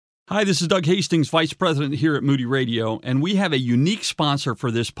Hi, this is Doug Hastings, Vice President here at Moody Radio, and we have a unique sponsor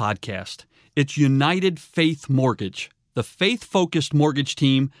for this podcast. It's United Faith Mortgage, the faith-focused mortgage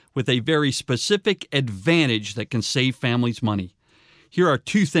team with a very specific advantage that can save families money. Here are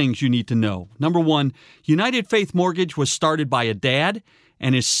two things you need to know. Number one, United Faith Mortgage was started by a dad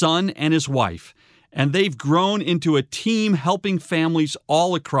and his son and his wife, and they've grown into a team helping families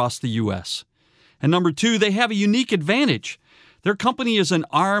all across the U.S. And number two, they have a unique advantage. Their company is an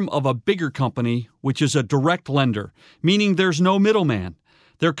arm of a bigger company, which is a direct lender, meaning there's no middleman.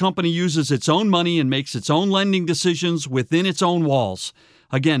 Their company uses its own money and makes its own lending decisions within its own walls.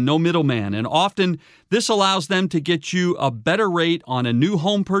 Again, no middleman. And often, this allows them to get you a better rate on a new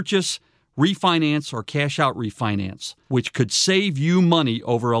home purchase, refinance, or cash-out refinance, which could save you money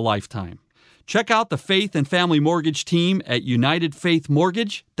over a lifetime. Check out the Faith and Family Mortgage team at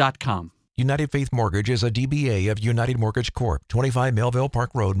UnitedFaithMortgage.com. United Faith Mortgage is a DBA of United Mortgage Corp., 25 Melville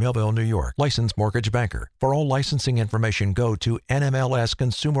Park Road, Melville, New York. Licensed mortgage banker. For all licensing information, go to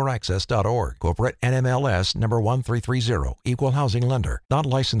nmlsconsumeraccess.org. Corporate NMLS number 1330. Equal housing lender. Not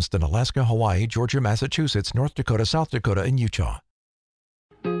licensed in Alaska, Hawaii, Georgia, Massachusetts, North Dakota, South Dakota, and Utah.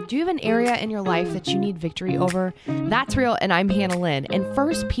 Do you have an area in your life that you need victory over? That's Real, and I'm Hannah Lynn. In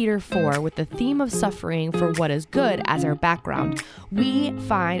 1 Peter 4, with the theme of suffering for what is good as our background, we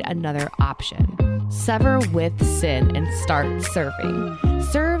find another option. Sever with sin and start serving.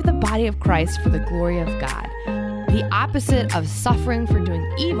 Serve the body of Christ for the glory of God. The opposite of suffering for doing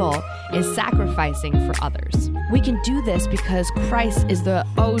evil is sacrificing for others. We can do this because Christ is the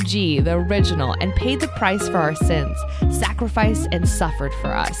OG, the original, and paid the price for our sins, sacrificed and suffered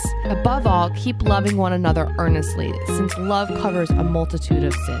for us. Above all, keep loving one another earnestly, since love covers a multitude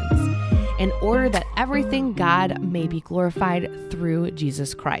of sins, in order that everything God may be glorified through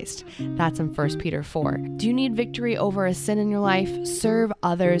Jesus Christ. That's in 1 Peter 4. Do you need victory over a sin in your life? Serve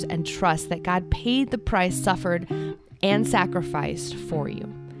others and trust that God paid the price, suffered, and sacrificed for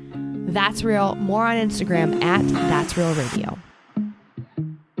you. That's Real. More on Instagram at That's Real Radio.